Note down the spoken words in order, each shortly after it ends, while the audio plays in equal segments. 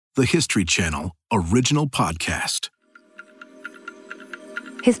the History Channel original podcast.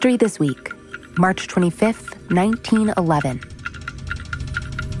 History This Week, March 25th, 1911.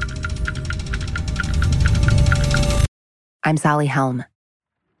 I'm Sally Helm.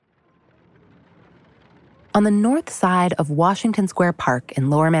 On the north side of Washington Square Park in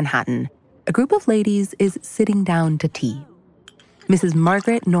Lower Manhattan, a group of ladies is sitting down to tea. Mrs.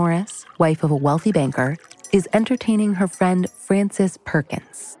 Margaret Norris, wife of a wealthy banker, is entertaining her friend Frances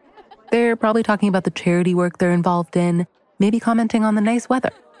Perkins. They're probably talking about the charity work they're involved in, maybe commenting on the nice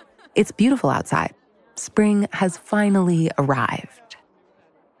weather. It's beautiful outside. Spring has finally arrived.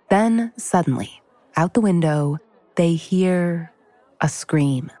 Then, suddenly, out the window, they hear a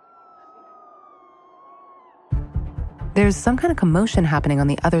scream. There's some kind of commotion happening on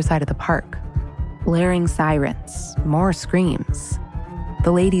the other side of the park. Blaring sirens, more screams.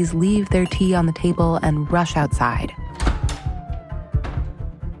 The ladies leave their tea on the table and rush outside.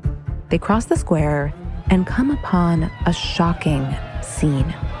 They cross the square and come upon a shocking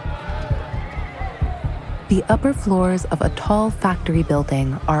scene. The upper floors of a tall factory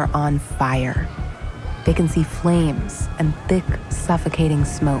building are on fire. They can see flames and thick, suffocating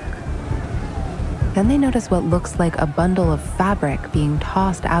smoke. Then they notice what looks like a bundle of fabric being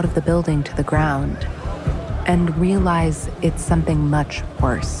tossed out of the building to the ground and realize it's something much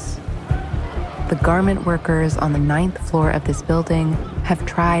worse. The garment workers on the 9th floor of this building have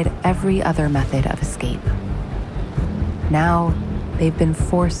tried every other method of escape. Now, they've been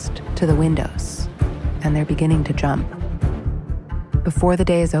forced to the windows, and they're beginning to jump. Before the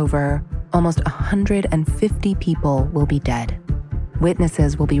day is over, almost 150 people will be dead.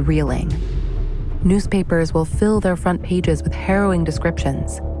 Witnesses will be reeling. Newspapers will fill their front pages with harrowing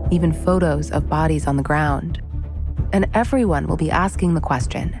descriptions, even photos of bodies on the ground. And everyone will be asking the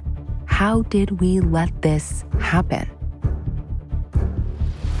question, how did we let this happen?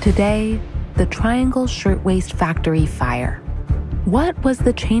 Today, the Triangle Shirtwaist Factory fire. What was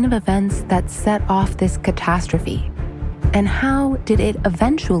the chain of events that set off this catastrophe? And how did it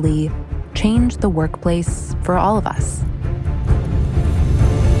eventually change the workplace for all of us?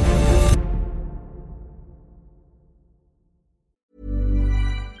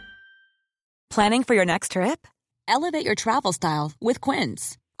 Planning for your next trip? Elevate your travel style with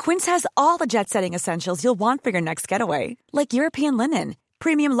Quince. Quince has all the jet-setting essentials you'll want for your next getaway, like European linen,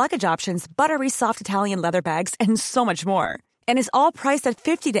 premium luggage options, buttery soft Italian leather bags, and so much more. And is all priced at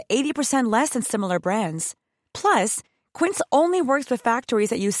 50 to 80% less than similar brands. Plus, Quince only works with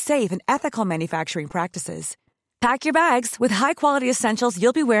factories that use safe and ethical manufacturing practices. Pack your bags with high-quality essentials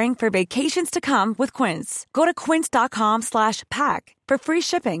you'll be wearing for vacations to come with Quince. Go to quince.com/pack for free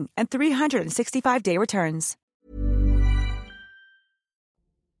shipping and 365-day returns.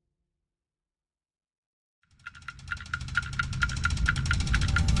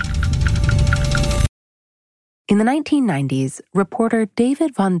 In the 1990s, reporter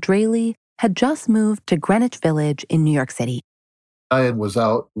David Von Draley had just moved to Greenwich Village in New York City. I was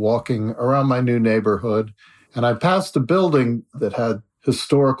out walking around my new neighborhood, and I passed a building that had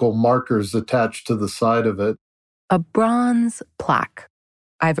historical markers attached to the side of it. A bronze plaque.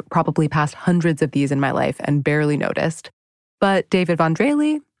 I've probably passed hundreds of these in my life and barely noticed. But David Von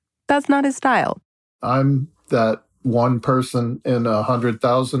Draley, that's not his style. I'm that one person in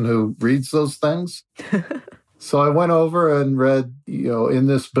 100,000 who reads those things. So I went over and read, in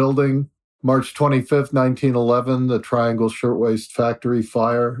this building, March 25th, 1911, the Triangle Shirtwaist Factory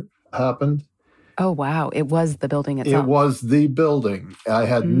fire happened. Oh, wow. It was the building itself. It was the building. I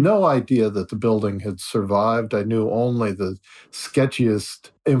had no idea that the building had survived. I knew only the sketchiest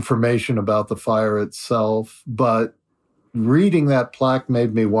information about the fire itself. But reading that plaque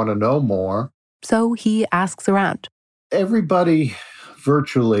made me want to know more. So he asks around. Everybody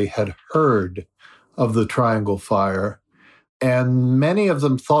virtually had heard of the Triangle Fire, and many of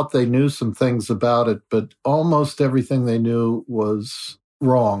them thought they knew some things about it, but almost everything they knew was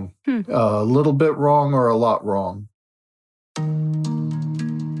wrong. A little bit wrong or a lot wrong.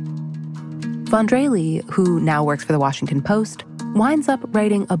 Von Draley, who now works for the Washington Post, winds up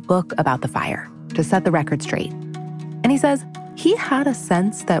writing a book about the fire to set the record straight. And he says he had a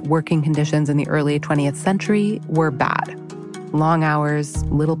sense that working conditions in the early 20th century were bad. Long hours,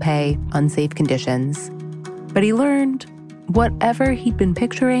 little pay, unsafe conditions. But he learned whatever he'd been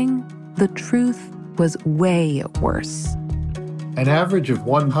picturing, the truth was way worse. An average of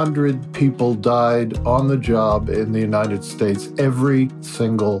 100 people died on the job in the United States every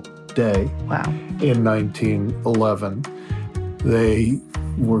single day. Wow. In 1911. They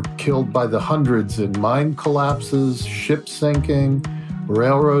were killed by the hundreds in mine collapses, ship sinking,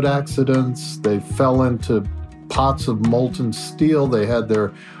 railroad accidents. They fell into pots of molten steel. They had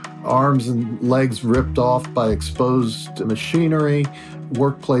their arms and legs ripped off by exposed machinery.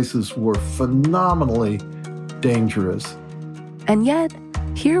 Workplaces were phenomenally dangerous. And yet,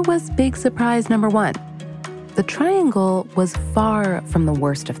 here was big surprise number one. The Triangle was far from the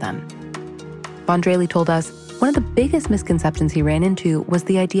worst of them. Vondrelli told us one of the biggest misconceptions he ran into was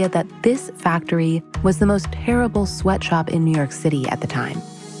the idea that this factory was the most terrible sweatshop in New York City at the time.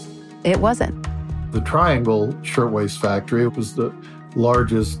 It wasn't. The Triangle Shirtwaist Factory was the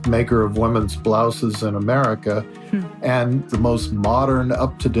largest maker of women's blouses in America and the most modern,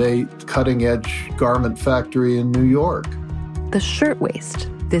 up-to-date, cutting-edge garment factory in New York. The shirtwaist,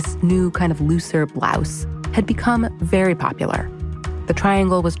 this new kind of looser blouse, had become very popular. The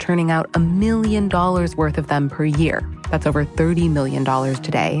Triangle was turning out $1 million worth of them per year. That's over $30 million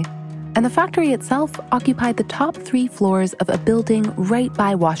today. And the factory itself occupied the top 3 floors of a building right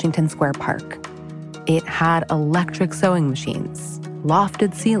by Washington Square Park. It had electric sewing machines,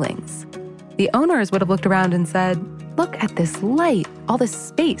 lofted ceilings. The owners would have looked around and said, "Look at this light, all this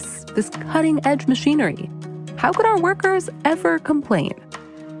space, this cutting-edge machinery. How could our workers ever complain?"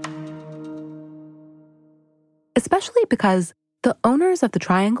 Especially because the owners of the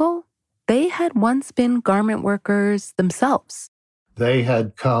Triangle, they had once been garment workers themselves. They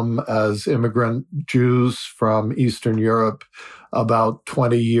had come as immigrant Jews from Eastern Europe about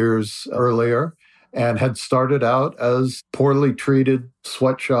 20 years earlier and had started out as poorly treated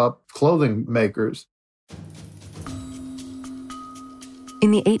sweatshop clothing makers.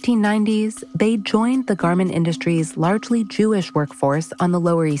 In the 1890s, they joined the garment industry's largely Jewish workforce on the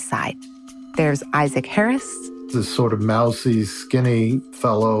Lower East Side. There's Isaac Harris, this sort of mousy, skinny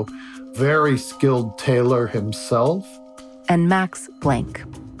fellow, very skilled tailor himself. And Max Blank.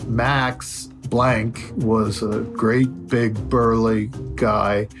 Max Blank was a great, big, burly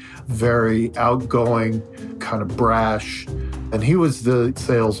guy, very outgoing, kind of brash, and he was the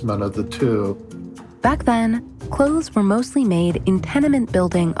salesman of the two. Back then, clothes were mostly made in tenement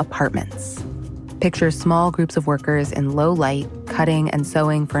building apartments. Picture small groups of workers in low light, cutting and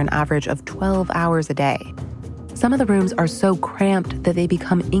sewing for an average of 12 hours a day. Some of the rooms are so cramped that they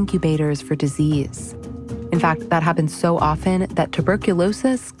become incubators for disease. In fact, that happens so often that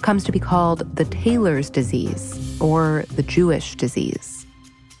tuberculosis comes to be called the tailor's disease, or the Jewish disease.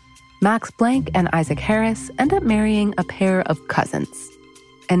 Max Blank and Isaac Harris end up marrying a pair of cousins.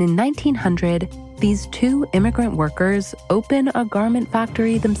 And in 1900, these 2 immigrant workers open a garment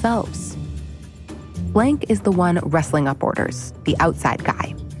factory themselves. Blank is the one wrestling up orders, the outside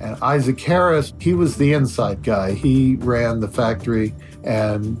guy. And Isaac Harris, he was the inside guy. He ran the factory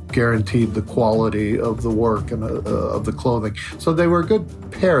and guaranteed the quality of the work and of the clothing. So they were a good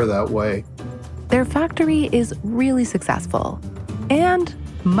pair that way. Their factory is really successful and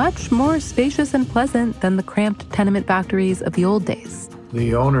much more spacious and pleasant than the cramped tenement factories of the old days.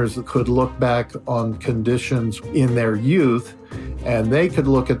 The owners could look back on conditions in their youth, and they could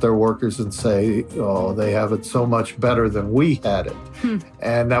look at their workers and say, "Oh, they have it so much better than we had it."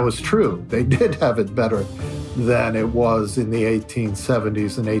 And that was true. They did have it better than it was in the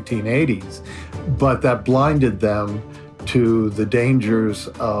 1870s and 1880s. But that blinded them to the dangers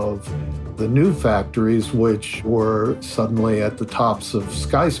of the new factories, which were suddenly at the tops of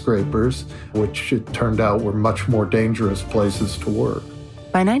skyscrapers, which it turned out were much more dangerous places to work.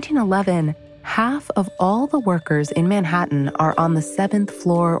 By 1911, half of all the workers in Manhattan are on the 7th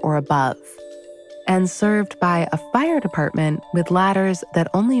floor or above, and served by a fire department with ladders that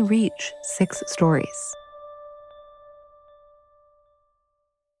only reach 6 stories.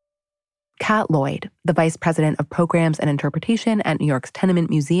 Kat Lloyd, the vice president of programs and interpretation at New York's Tenement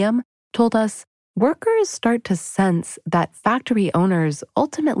Museum, told us workers start to sense that factory owners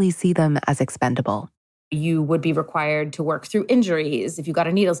ultimately see them as expendable. You would be required to work through injuries. If you got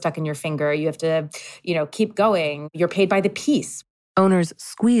a needle stuck in your finger, you have to, keep going. You're paid by the piece. Owners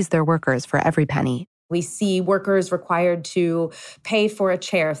squeeze their workers for every penny. We see workers required to pay for a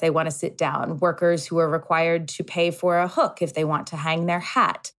chair if they want to sit down, workers who are required to pay for a hook if they want to hang their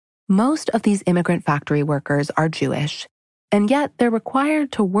hat. Most of these immigrant factory workers are Jewish, and yet they're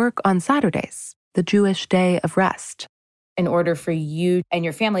required to work on Saturdays, the Jewish day of rest. In order for you and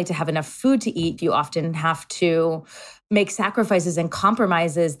your family to have enough food to eat, you often have to make sacrifices and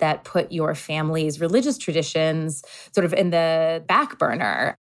compromises that put your family's religious traditions sort of in the back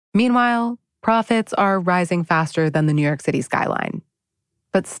burner. Meanwhile, profits are rising faster than the New York City skyline.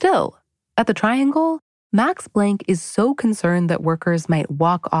 But still, at the Triangle, Max Blank is so concerned that workers might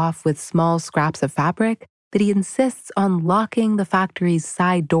walk off with small scraps of fabric that he insists on locking the factory's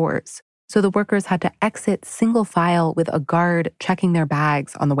side doors, so the workers had to exit single file with a guard checking their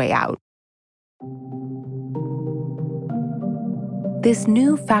bags on the way out. This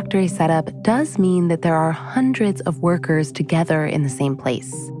new factory setup does mean that there are hundreds of workers together in the same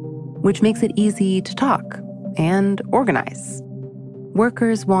place, which makes it easy to talk and organize.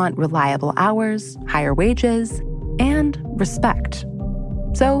 Workers want reliable hours, higher wages, and respect.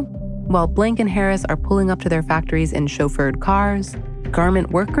 So, while Blank and Harris are pulling up to their factories in chauffeured cars, garment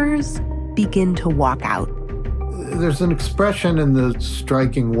workers begin to walk out. There's an expression in the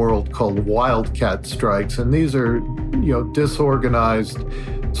striking world called wildcat strikes, and these are, disorganized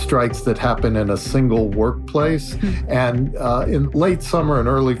strikes that happen in a single workplace. And in late summer and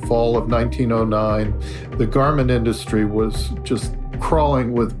early fall of 1909, the garment industry was just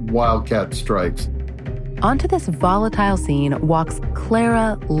crawling with wildcat strikes. Onto this volatile scene walks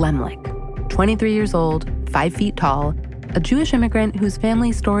Clara Lemlich, 23 years old, 5 feet tall, a Jewish immigrant whose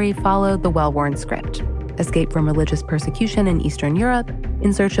family story followed the well-worn script: escape from religious persecution in Eastern Europe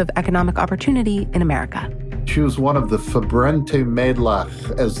in search of economic opportunity in America. She was one of the Verbrannte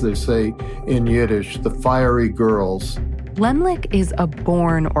Mädchen, as they say in Yiddish, the fiery girls. Lemlich is a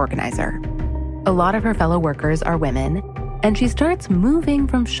born organizer. A lot of her fellow workers are women, and she starts moving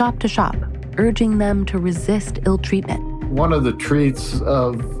from shop to shop, urging them to resist ill treatment. One of the treats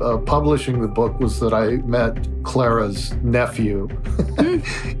of publishing the book was that I met Clara's nephew.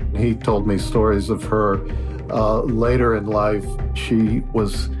 He told me stories of her later in life. She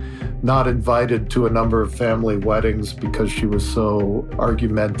was not invited to a number of family weddings because she was so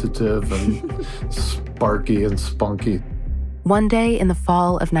argumentative and sparky and spunky. One day in the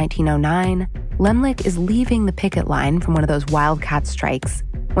fall of 1909, Lemlich is leaving the picket line from one of those wildcat strikes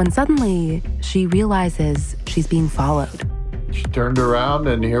when suddenly she realizes she's being followed. She turned around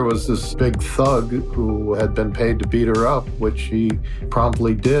and here was this big thug who had been paid to beat her up, which he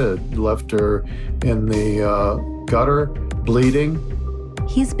promptly did, left her in the gutter, bleeding.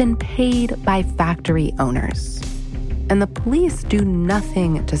 He's been paid by factory owners, and the police do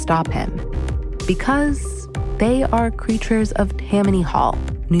nothing to stop him because they are creatures of Tammany Hall,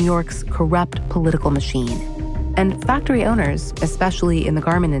 New York's corrupt political machine. And factory owners, especially in the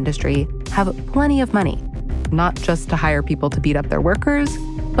garment industry, have plenty of money, not just to hire people to beat up their workers,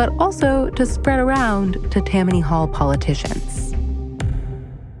 but also to spread around to Tammany Hall politicians.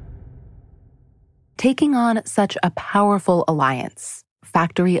 Taking on such a powerful alliance,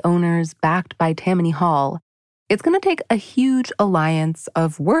 factory owners backed by Tammany Hall, it's going to take a huge alliance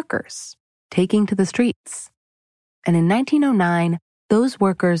of workers taking to the streets. And in 1909, those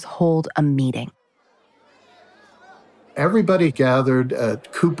workers hold a meeting. Everybody gathered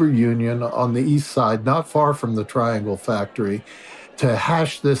at Cooper Union on the east side, not far from the Triangle Factory, to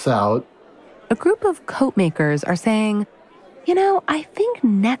hash this out. A group of coat makers are saying, I think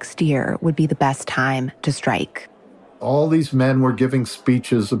next year would be the best time to strike. All these men were giving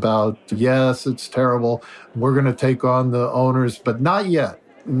speeches about, yes, it's terrible, we're going to take on the owners, but not yet,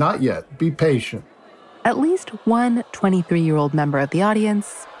 be patient. At least one 23-year-old member of the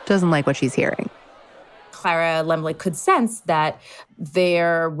audience doesn't like what she's hearing. Clara Lemlich could sense that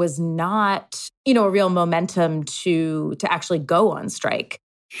there was not, a real momentum to actually go on strike.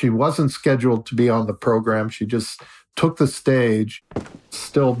 She wasn't scheduled to be on the program. She just took the stage,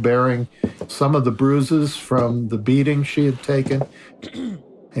 still bearing some of the bruises from the beating she had taken.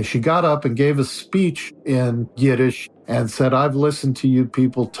 And she got up and gave a speech in Yiddish and said, I've listened to you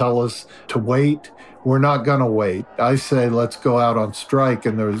people tell us to wait. We're not going to wait. I say, let's go out on strike.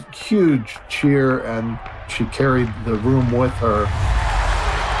 And there was a huge cheer, and she carried the room with her.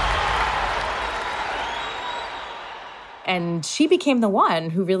 And she became the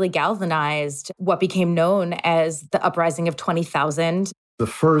one who really galvanized what became known as the Uprising of 20,000. The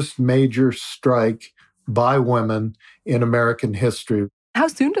first major strike by women in American history. How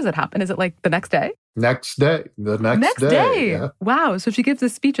soon does it happen? Is it like the next day? Next day. The next day. Yeah. Wow. So she gives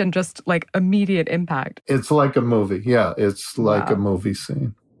this speech and just like immediate impact. It's like a movie. Yeah, it's like a movie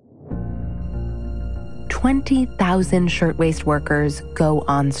scene. 20,000 shirtwaist workers go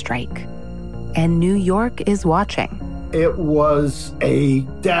on strike. And New York is watching. It was a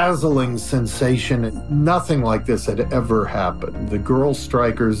dazzling sensation. Nothing like this had ever happened. The girl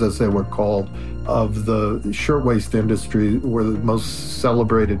strikers, as they were called, of the shirtwaist industry were the most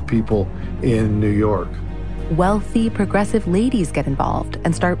celebrated people in New York. Wealthy, progressive ladies get involved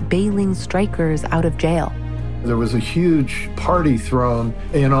and start bailing strikers out of jail. There was a huge party thrown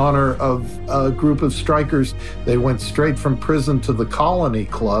in honor of a group of strikers. They went straight from prison to the Colony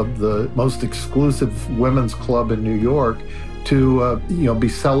Club, the most exclusive women's club in New York, to be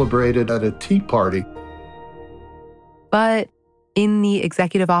celebrated at a tea party. But in the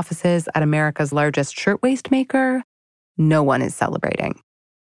executive offices at America's largest shirtwaist maker, no one is celebrating.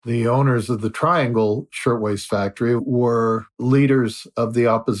 The owners of the Triangle Shirtwaist Factory were leaders of the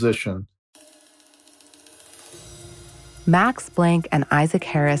opposition. Max Blank and Isaac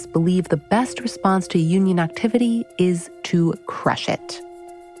Harris believe the best response to union activity is to crush it.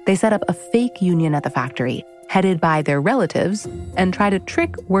 They set up a fake union at the factory, headed by their relatives, and try to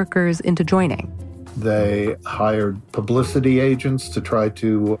trick workers into joining. They hired publicity agents to try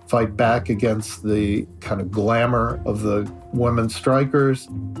to fight back against the kind of glamour of the women strikers.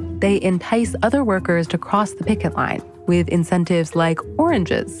 They entice other workers to cross the picket line with incentives like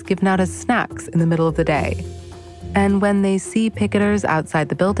oranges given out as snacks in the middle of the day. And when they see picketers outside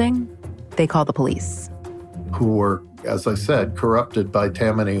the building, they call the police. Who were, as I said, corrupted by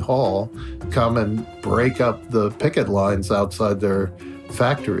Tammany Hall, come and break up the picket lines outside their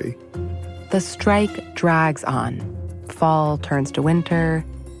factory. The strike drags on. Fall turns to winter.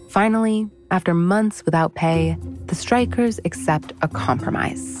 Finally, after months without pay, the strikers accept a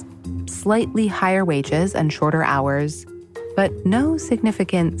compromise. Slightly higher wages and shorter hours, but no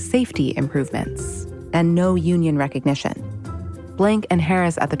significant safety improvements and no union recognition. Blank and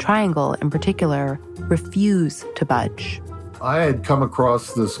Harris at the Triangle, in particular, refuse to budge. I had come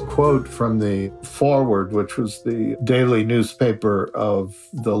across this quote from the Forward, which was the daily newspaper of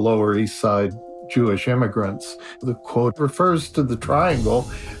the Lower East Side Jewish immigrants. The quote refers to the Triangle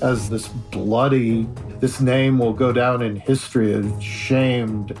as this name will go down in history as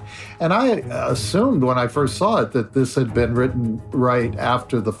shamed. And I assumed when I first saw it that this had been written right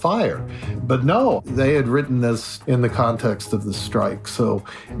after the fire. But no, they had written this in the context of the strike. So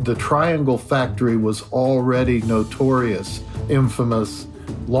the Triangle factory was already notorious, infamous,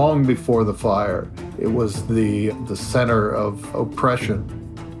 long before the fire. It was the center of oppression.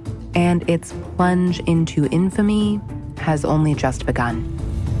 And its plunge into infamy has only just begun.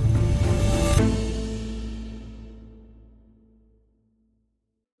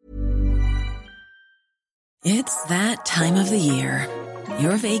 It's that time of the year.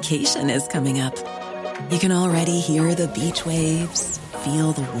 Your vacation is coming up. You can already hear the beach waves,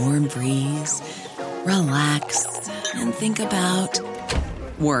 feel the warm breeze, relax, and think about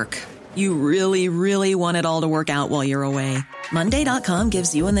work. You really, really want it all to work out while you're away. Monday.com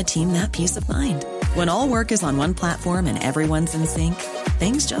gives you and the team that peace of mind. When all work is on one platform and everyone's in sync,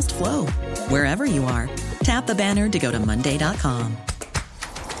 things just flow. Wherever you are, tap the banner to go to Monday.com.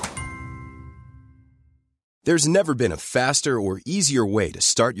 There's never been a faster or easier way to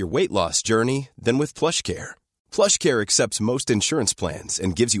start your weight loss journey than with PlushCare. PlushCare accepts most insurance plans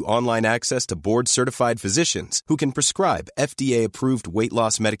and gives you online access to board-certified physicians who can prescribe FDA-approved weight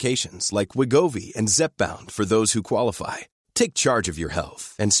loss medications like Wegovy and Zepbound for those who qualify. Take charge of your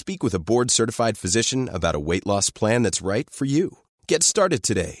health and speak with a board-certified physician about a weight loss plan that's right for you. Get started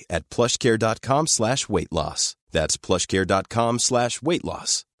today at plushcare.com/weight loss. That's plushcare.com/weight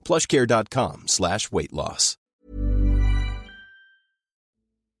loss. plushcare.com/weight loss.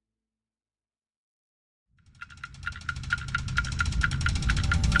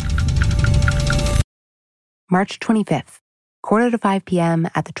 March 25th, 4:45 p.m.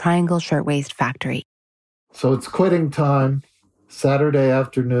 at the Triangle Shirtwaist Factory. So it's quitting time, Saturday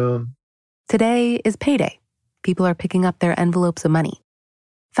afternoon. Today is payday. People are picking up their envelopes of money.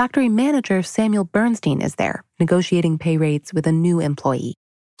 Factory manager Samuel Bernstein is there, negotiating pay rates with a new employee.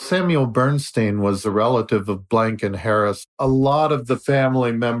 Samuel Bernstein was a relative of Blank and Harris. A lot of the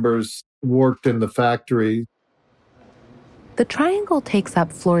family members worked in the factory. The Triangle takes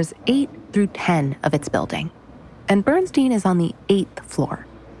up floors 8 through 10 of its building, and Bernstein is on the 8th floor.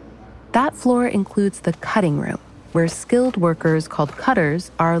 That floor includes the cutting room, where skilled workers called cutters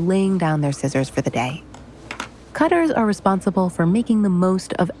are laying down their scissors for the day. Cutters are responsible for making the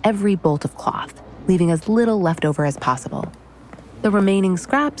most of every bolt of cloth, leaving as little left over as possible. The remaining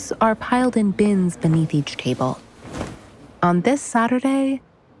scraps are piled in bins beneath each table. On this Saturday,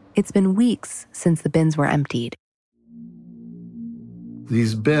 it's been weeks since the bins were emptied.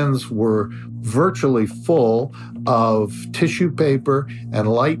 These bins were virtually full of tissue paper and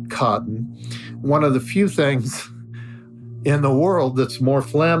light cotton. One of the few things in the world that's more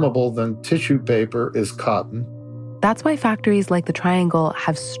flammable than tissue paper is cotton. That's why factories like the Triangle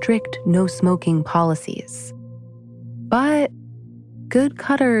have strict no-smoking policies. But good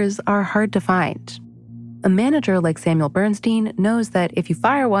cutters are hard to find. A manager like Samuel Bernstein knows that if you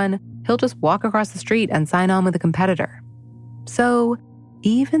fire one, he'll just walk across the street and sign on with a competitor. So,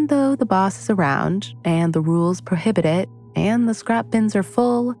 even though the boss is around and the rules prohibit it and the scrap bins are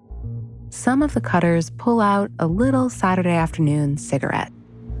full, some of the cutters pull out a little Saturday afternoon cigarette.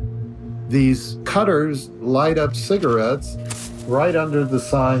 These cutters light up cigarettes right under the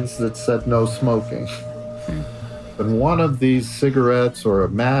signs that said no smoking. And one of these cigarettes or a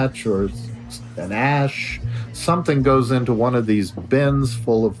match or an ash, something goes into one of these bins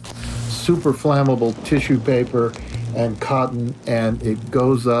full of super flammable tissue paper and cotton, and it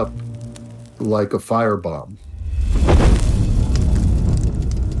goes up like a firebomb.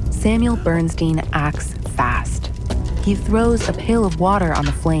 Samuel Bernstein acts fast. He throws a pail of water on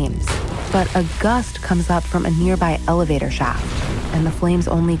the flames, but a gust comes up from a nearby elevator shaft, and the flames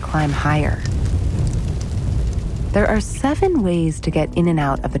only climb higher. There are 7 ways to get in and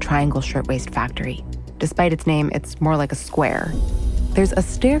out of the Triangle Shirtwaist factory. Despite its name, it's more like a square. There's a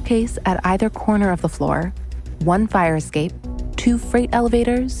staircase at either corner of the floor, 1 fire escape, 2 freight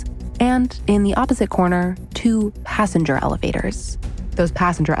elevators, and in the opposite corner, 2 passenger elevators. Those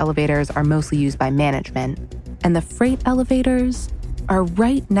passenger elevators are mostly used by management, and the freight elevators are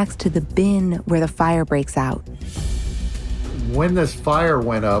right next to the bin where the fire breaks out. When this fire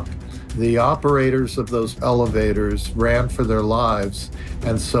went up, the operators of those elevators ran for their lives,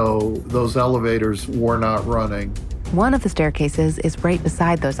 and so those elevators were not running. One of the staircases is right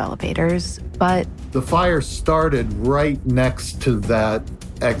beside those elevators, but the fire started right next to that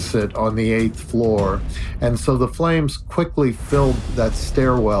exit on the 8th floor, and so the flames quickly filled that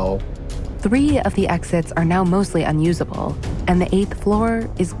stairwell. 3 of the exits are now mostly unusable, and the 8th floor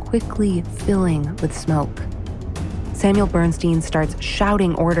is quickly filling with smoke. Samuel Bernstein starts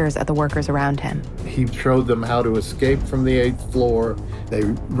shouting orders at the workers around him. He showed them how to escape from the 8th floor. They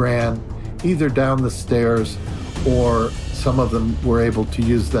ran either down the stairs, or some of them were able to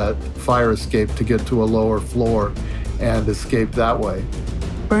use that fire escape to get to a lower floor and escape that way.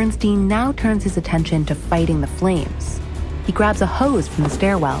 Bernstein now turns his attention to fighting the flames. He grabs a hose from the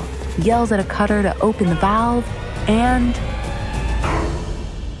stairwell, yells at a cutter to open the valve, and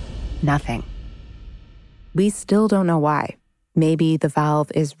nothing. We still don't know why. Maybe the valve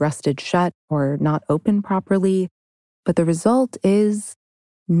is rusted shut or not open properly, but the result is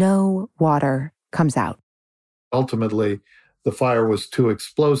no water comes out. Ultimately, the fire was too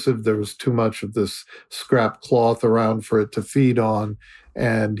explosive. There was too much of this scrap cloth around for it to feed on,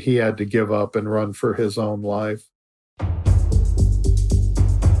 and he had to give up and run for his own life.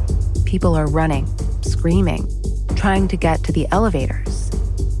 People are running, screaming, trying to get to the elevators.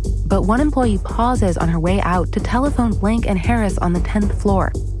 But one employee pauses on her way out to telephone Blank and Harris on the 10th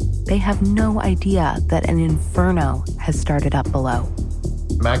floor. They have no idea that an inferno has started up below.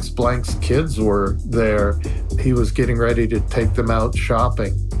 Max Blank's kids were there. He was getting ready to take them out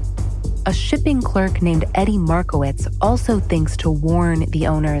shopping. A shipping clerk named Eddie Markowitz also thinks to warn the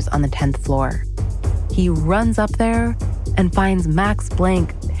owners on the 10th floor. He runs up there and finds Max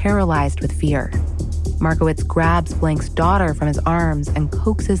Blank paralyzed with fear. Markowitz grabs Blank's daughter from his arms and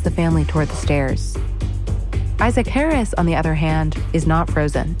coaxes the family toward the stairs. Isaac Harris, on the other hand, is not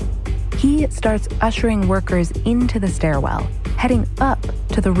frozen. He starts ushering workers into the stairwell, heading up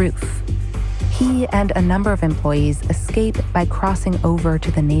to the roof. He and a number of employees escape by crossing over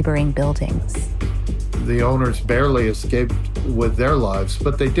to the neighboring buildings. The owners barely escaped with their lives,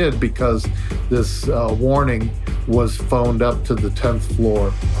 but they did because this warning was phoned up to the 10th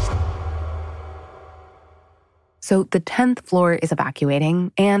floor. So the 10th floor is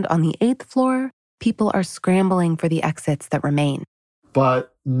evacuating, and on the 8th floor, people are scrambling for the exits that remain.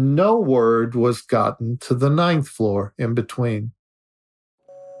 But no word was gotten to the 9th floor in between.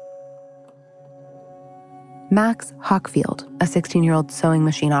 Max Hockfield, a 16-year-old sewing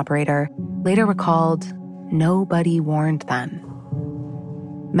machine operator, later recalled, nobody warned them.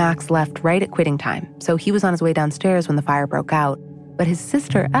 Max left right at quitting time, so he was on his way downstairs when the fire broke out. But his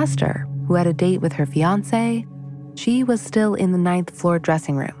sister, Esther, who had a date with her fiancé, she was still in the 9th floor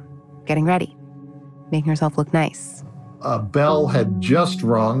dressing room, getting ready, making herself look nice. A bell had just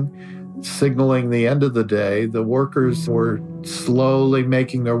rung, signaling the end of the day. The workers were slowly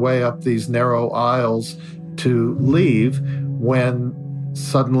making their way up these narrow aisles to leave when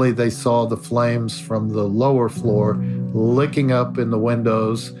suddenly they saw the flames from the lower floor licking up in the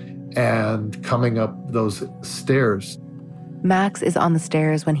windows and coming up those stairs. Max is on the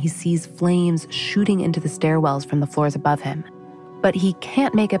stairs when he sees flames shooting into the stairwells from the floors above him. But he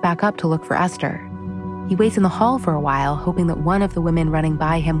can't make it back up to look for Esther. He waits in the hall for a while, hoping that one of the women running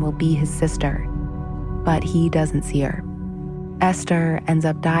by him will be his sister. But he doesn't see her. Esther ends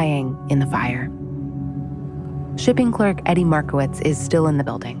up dying in the fire. Shipping clerk Eddie Markowitz is still in the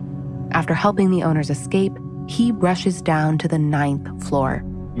building. After helping the owners escape, he rushes down to the 9th floor.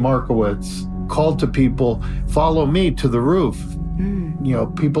 Markowitz called to people, follow me to the roof. You know,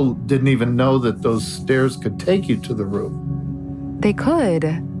 people didn't even know that those stairs could take you to the roof. They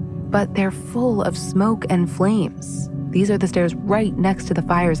could, but they're full of smoke and flames. These are the stairs right next to the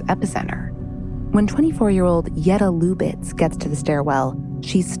fire's epicenter. When 24-year-old Yetta Lubitz gets to the stairwell,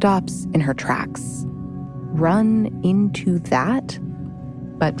 she stops in her tracks. Run into that?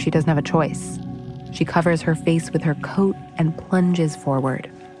 But she doesn't have a choice. She covers her face with her coat and plunges forward.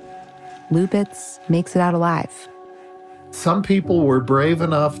 Lubitz makes it out alive. Some people were brave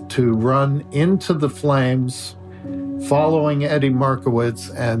enough to run into the flames following Eddie Markowitz,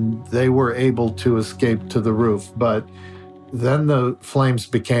 and they were able to escape to the roof. But then the flames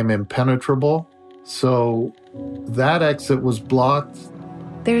became impenetrable, so that exit was blocked.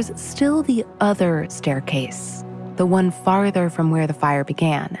 There's still the other staircase, the one farther from where the fire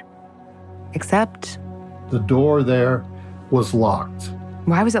began. Except the door there was locked.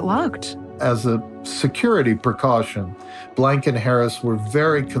 Why was it locked? As a security precaution, Blank and Harris were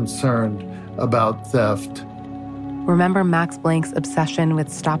very concerned about theft. Remember Max Blank's obsession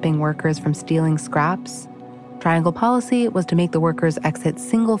with stopping workers from stealing scraps? Triangle policy was to make the workers exit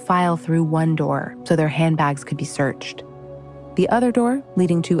single file through one door so their handbags could be searched. The other door,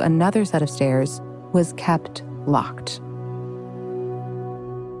 leading to another set of stairs, was kept locked.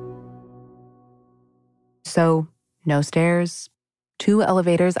 So, no stairs, 2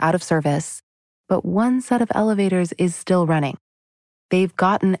 elevators out of service, but one set of elevators is still running. They've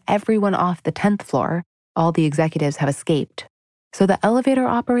gotten everyone off the 10th floor. All the executives have escaped. So the elevator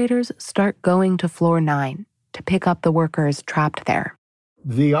operators start going to floor 9 to pick up the workers trapped there.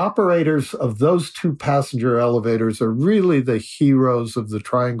 The operators of those 2 passenger elevators are really the heroes of the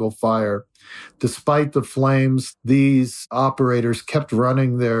Triangle Fire. Despite the flames, these operators kept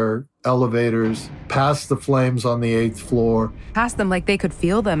running their elevators past the flames on the 8th floor. Past them like they could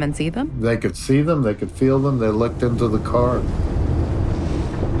feel them and see them? They could see them, they could feel them, they looked into the car.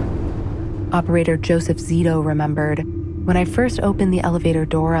 Operator Joseph Zito remembered, when I first opened the elevator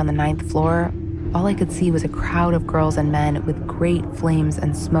door on the 9th floor, all I could see was a crowd of girls and men with great flames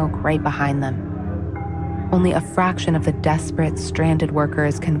and smoke right behind them. Only a fraction of the desperate, stranded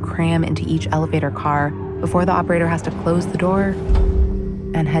workers can cram into each elevator car before the operator has to close the door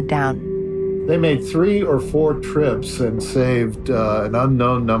and head down. They made 3 or 4 trips and saved an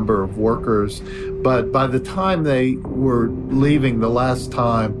unknown number of workers. But by the time they were leaving the last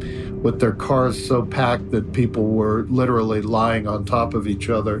time, with their cars so packed that people were literally lying on top of each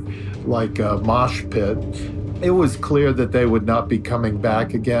other like a mosh pit, it was clear that they would not be coming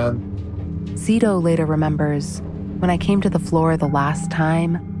back again. Zito later remembers, when I came to the floor the last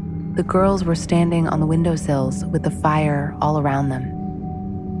time, the girls were standing on the windowsills with the fire all around them.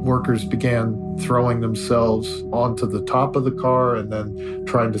 Workers began throwing themselves onto the top of the car and then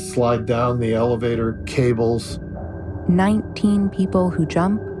trying to slide down the elevator cables. 19 people who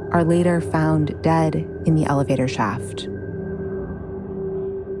jump are later found dead in the elevator shaft.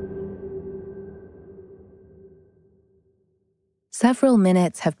 Several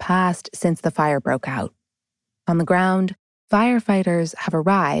minutes have passed since the fire broke out. On the ground, firefighters have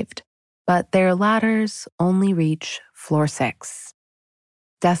arrived, but their ladders only reach floor 6.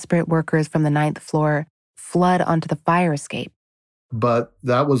 Desperate workers from the 9th floor flood onto the fire escape. But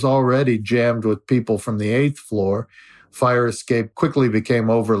that was already jammed with people from the 8th floor. Fire escape quickly became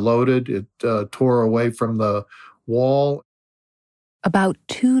overloaded. It tore away from the wall. About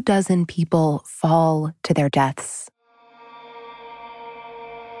 24 people fall to their deaths.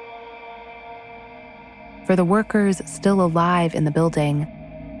 For the workers still alive in the building,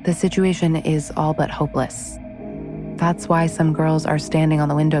 the situation is all but hopeless. That's why some girls are standing on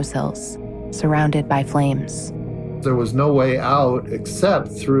the windowsills, surrounded by flames. There was no way out except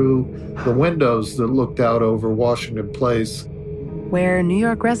through the windows that looked out over Washington Place, where New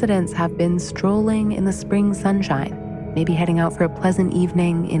York residents have been strolling in the spring sunshine, maybe heading out for a pleasant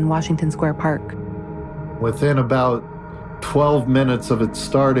evening in Washington Square Park. Within about 12 minutes of it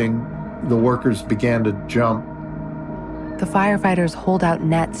starting, the workers began to jump. The firefighters hold out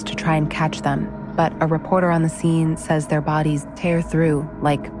nets to try and catch them, but a reporter on the scene says their bodies tear through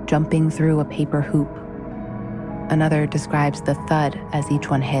like jumping through a paper hoop. Another describes the thud as each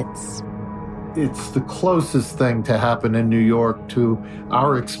one hits. It's the closest thing to happen in New York to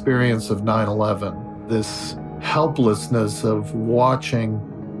our experience of 9/11. This helplessness of watching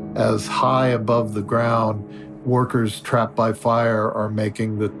as high above the ground, workers trapped by fire are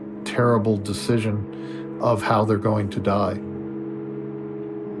making the terrible decision of how they're going to die.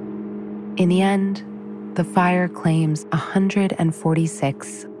 In the end, the fire claims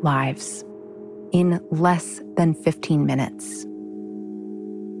 146 lives in less than 15 minutes.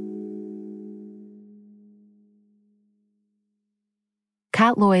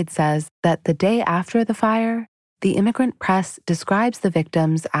 Kat Lloyd says that the day after the fire, the immigrant press describes the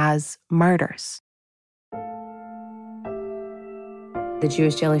victims as martyrs. The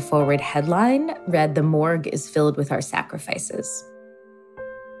Jewish Daily Forward headline read, "The morgue is filled with our sacrifices."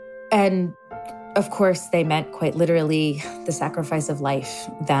 And of course, they meant quite literally the sacrifice of life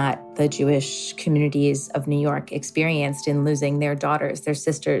that the Jewish communities of New York experienced in losing their daughters, their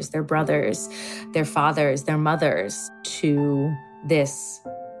sisters, their brothers, their fathers, their mothers to this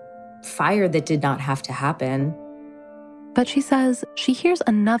fire that did not have to happen. But she says she hears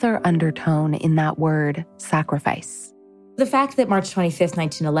another undertone in that word, sacrifice. The fact that March 25th,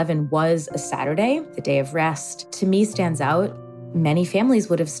 1911 was a Saturday, the day of rest, to me stands out. Many families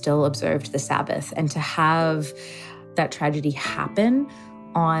would have still observed the Sabbath, and to have that tragedy happen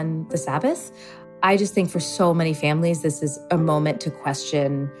on the Sabbath, I just think for so many families, this is a moment to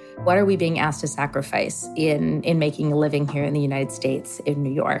question, what are we being asked to sacrifice in making a living here in the United States, in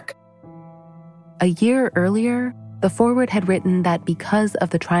New York? A year earlier, the Forward had written that because of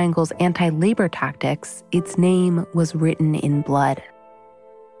the Triangle's anti-labor tactics, its name was written in blood.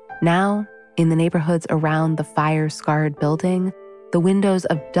 Now, in the neighborhoods around the fire-scarred building, the windows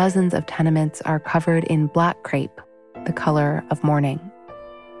of dozens of tenements are covered in black crepe, the color of mourning.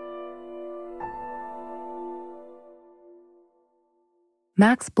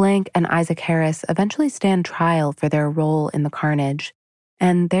 Max Blank and Isaac Harris eventually stand trial for their role in the carnage,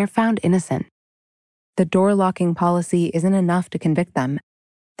 and they're found innocent. The door-locking policy isn't enough to convict them.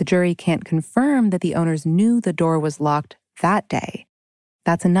 The jury can't confirm that the owners knew the door was locked that day.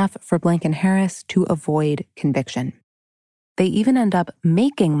 That's enough for Blank and Harris to avoid conviction. They even end up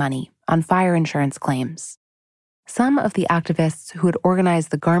making money on fire insurance claims. Some of the activists who had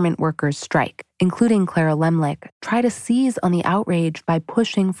organized the garment workers' strike, including Clara Lemlich, try to seize on the outrage by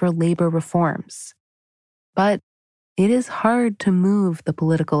pushing for labor reforms. But it is hard to move the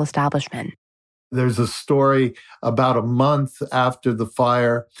political establishment. There's a story about a month after the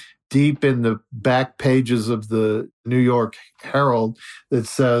fire, deep in the back pages of the New York Herald, that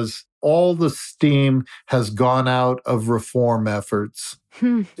says, all the steam has gone out of reform efforts.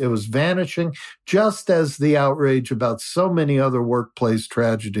 It was vanishing, just as the outrage about so many other workplace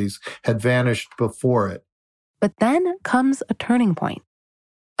tragedies had vanished before it. But then comes a turning point.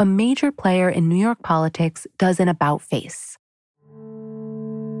 A major player in New York politics does an about-face.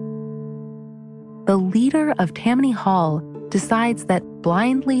 The leader of Tammany Hall decides that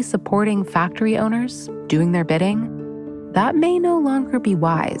blindly supporting factory owners, doing their bidding, that may no longer be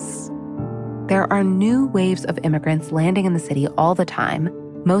wise. There are new waves of immigrants landing in the city all the time,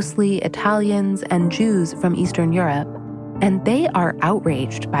 mostly Italians and Jews from Eastern Europe, and they are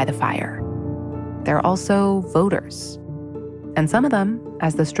outraged by the fire. They're also voters. And some of them,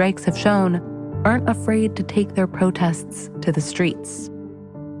 as the strikes have shown, aren't afraid to take their protests to the streets.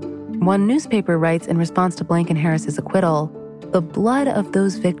 One newspaper writes in response to Blank and Harris's acquittal, the blood of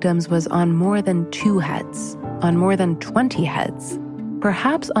those victims was on more than 2 heads, on more than 20 heads,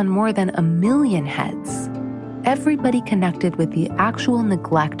 perhaps on more than 1 million heads. Everybody connected with the actual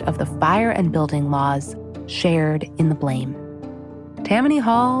neglect of the fire and building laws shared in the blame. Tammany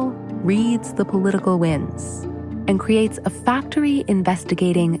Hall reads the political winds and creates a factory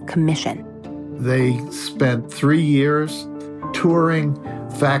investigating commission. They spent 3 years touring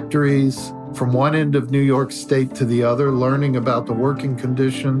factories from one end of New York State to the other, learning about the working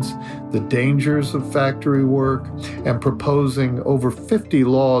conditions, the dangers of factory work, and proposing over 50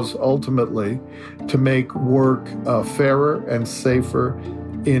 laws ultimately to make work fairer and safer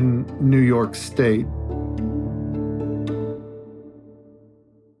in New York State.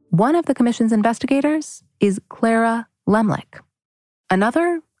 One of the commission's investigators is Clara Lemlich.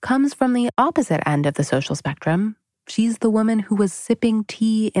 Another comes from the opposite end of the social spectrum. She's the woman who was sipping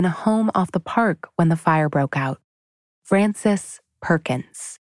tea in a home off the park when the fire broke out. Frances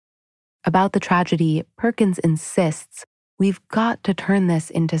Perkins. About the tragedy, Perkins insists we've got to turn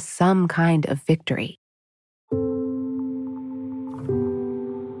this into some kind of victory.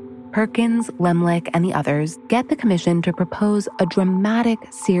 Perkins, Lemlich, and the others get the commission to propose a dramatic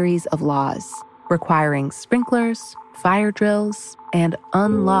series of laws requiring sprinklers, fire drills, and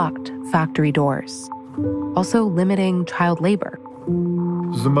unlocked factory doors. Also limiting child labor.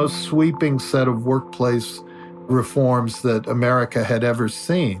 It was the most sweeping set of workplace reforms that America had ever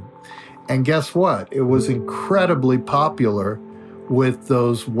seen. And guess what? It was incredibly popular with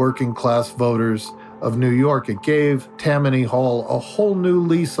those working class voters of New York. It gave Tammany Hall a whole new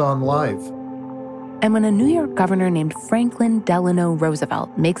lease on life. And when a New York governor named Franklin Delano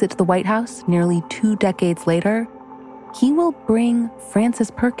Roosevelt makes it to the White House nearly 2 decades later, he will bring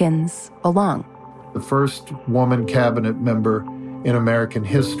Frances Perkins along. The first woman cabinet member in American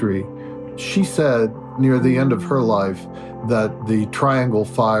history. She said near the end of her life that the Triangle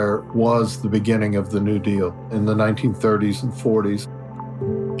Fire was the beginning of the New Deal in the 1930s and 40s.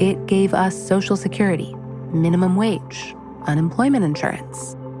 It gave us Social Security, minimum wage, unemployment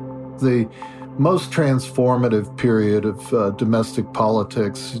insurance. The most transformative period of domestic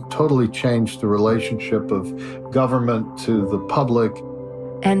politics totally changed the relationship of government to the public.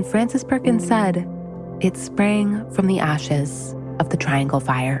 And Frances Perkins said, it sprang from the ashes of the Triangle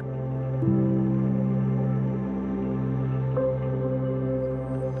Fire.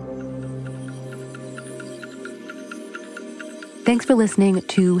 Thanks for listening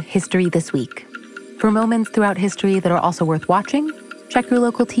to History This Week. For moments throughout history that are also worth watching, check your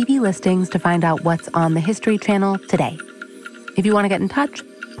local TV listings to find out what's on the History Channel today. If you want to get in touch,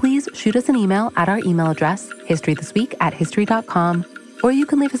 please shoot us an email at our email address, historythisweek@history.com, or you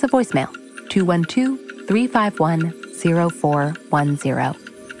can leave us a voicemail,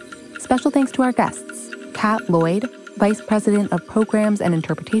 212-351-0410. Special thanks to our guests, Kat Lloyd, Vice President of Programs and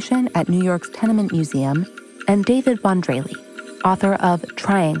Interpretation at New York's Tenement Museum, and David Bondrelli, author of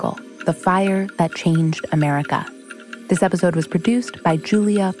Triangle, The Fire That Changed America. This episode was produced by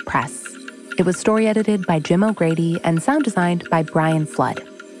Julia Press. It was story edited by Jim O'Grady and sound designed by Brian Flood.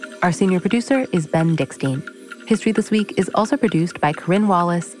 Our senior producer is Ben Dickstein. History This Week is also produced by Corinne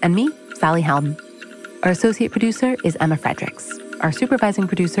Wallace and me, Sally Helm. Our associate producer is Emma Fredericks. Our supervising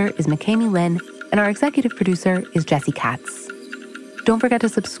producer is McKamey Lynn, and our executive producer is Jesse Katz. Don't forget to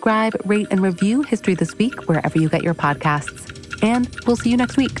subscribe, rate, and review History This Week wherever you get your podcasts. And we'll see you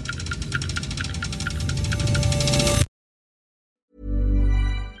next week.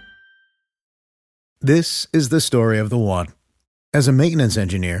 This is the story of the one. As a maintenance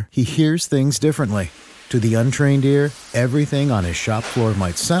engineer, he hears things differently. To the untrained ear, everything on his shop floor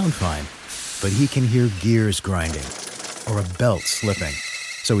might sound fine, but he can hear gears grinding or a belt slipping.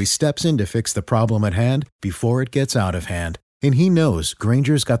 So he steps in to fix the problem at hand before it gets out of hand. And he knows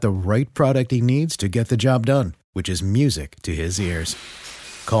Grainger's got the right product he needs to get the job done, which is music to his ears.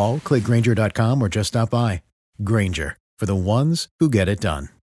 Call, click Grainger.com, or just stop by. Grainger, for the ones who get it done.